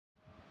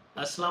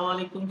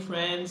Assalamualaikum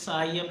friends,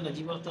 I am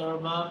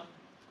𝗥𝗲𝒾𝒊𝒏𝒆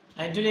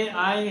and today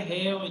I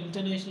have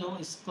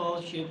international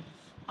scholarship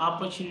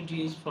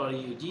opportunities for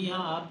you। जी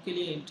हाँ, आपके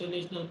लिए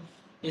international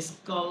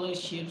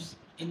scholarships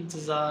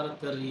इंतज़ार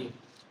कर रही है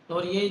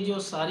और ये जो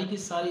सारी की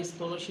सारी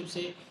स्कॉलरशिप्स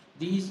है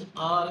these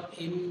are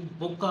in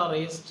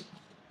Bucharest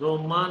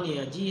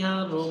Romania. जी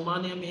हाँ,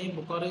 रोमानिया में है,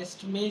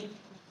 बुकारेस्ट में।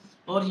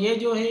 और ये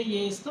जो है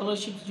ये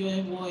स्कॉलरशिप जो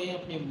है वो है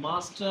अपने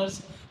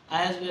masters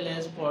as well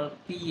as for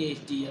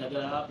PhD.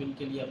 अगर आप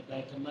इनके लिए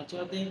अप्लाई करना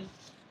चाहते हैं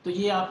तो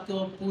ये आपको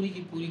पूरी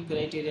की पूरी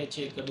क्राइटेरिया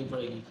चेक करनी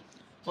पड़ेगी।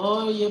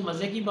 और ये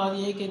मज़े की बात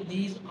ये है कि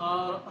these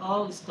are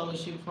all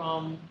scholarship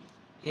from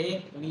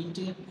है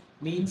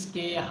मीन्स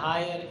के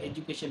हायर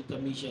एजुकेशन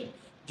कमीशन,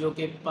 जो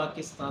कि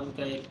पाकिस्तान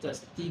का एक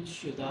तस्दीक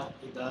शुदा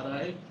इदारा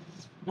है।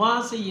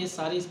 वहाँ से ये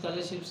सारी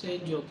स्कॉलरशिप्स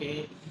हैं जो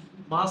कि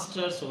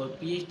मास्टर्स और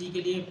पीएचडी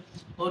के लिए,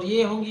 और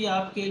ये होंगी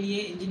आपके लिए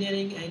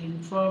engineering and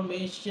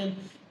information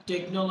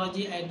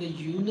technology at the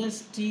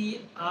university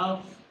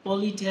of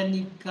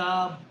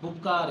पॉलिटेक्निका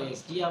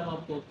Bucharest. जी हम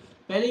आपको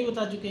पहले ही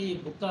बता चुके हैं ये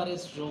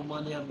बुकारेस्ट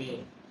रोमानिया में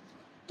है।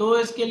 तो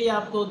इसके लिए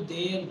आपको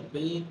देर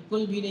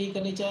बिल्कुल भी नहीं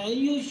करनी चाहिए।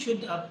 You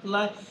should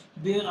apply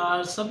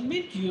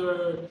submit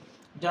your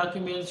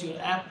documents your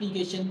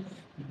application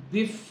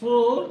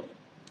before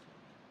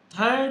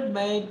 3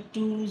 मई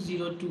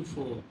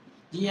 2024।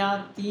 जी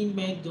हाँ, 3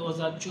 मई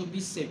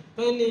 2024 से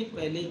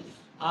पहले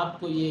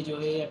आपको ये जो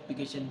है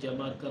एप्लीकेशन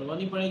जमा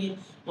करवानी पड़ेगी।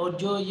 और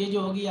जो ये जो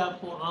होगी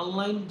आपको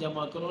ऑनलाइन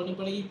जमा करवानी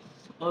पड़ेगी,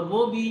 और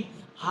वो भी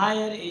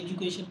हायर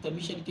एजुकेशन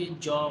कमीशन के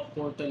जॉब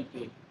पोर्टल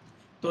पे।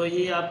 तो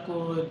ये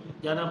आपको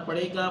जाना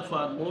पड़ेगा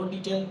फॉर मोर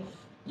डिटेल।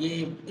 ये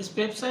इस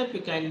वेबसाइट पे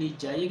काइंडली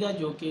जाइएगा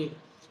जो कि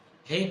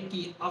है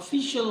कि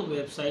ऑफिशियल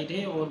वेबसाइट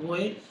है, और वो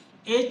है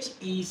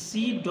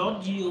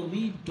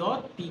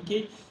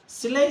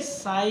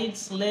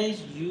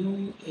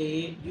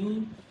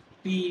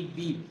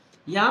𝗥𝒲𝒊𝒏𝒆/site/UAUPB।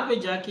 यहाँ पे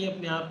जाके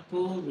अपने आप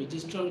को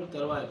रजिस्टर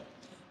करवाएं।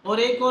 और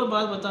एक और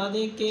बात बता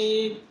दें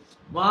कि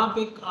वहाँ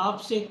पे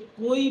आपसे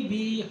कोई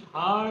भी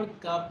हार्ड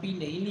कॉपी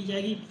नहीं ली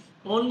जाएगी।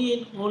 Only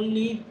and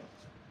only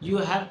you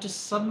have to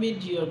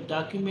submit your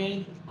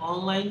document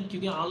online,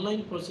 क्योंकि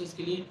ऑनलाइन प्रोसेस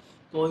के लिए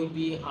कोई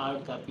भी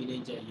हार्ड कॉपी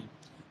नहीं चाहिए।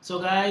 So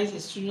guys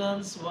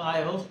students,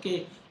 I hope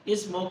कि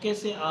इस मौके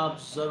से आप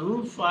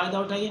ज़रूर फ़ायदा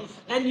उठाइए,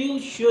 and you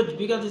should,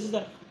 because this is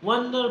a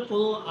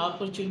wonderful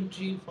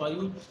opportunity for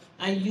you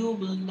and you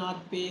will not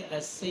पे a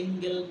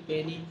single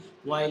penny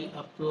while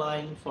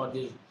applying for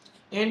this.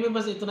 And में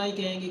बस इतना ही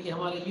कहेंगे कि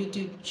हमारे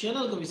यूट्यूब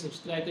चैनल को भी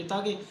सब्सक्राइब करें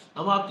ताकि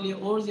हम आपके लिए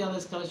और ज़्यादा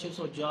स्कॉलरशिप्स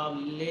और जॉब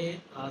ले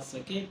आ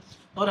सकें।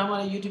 और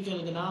हमारे यूट्यूब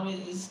चैनल का नाम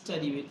है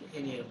स्टडी विद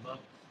एनी।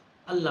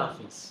 अल्लाह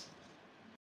हाफिज़।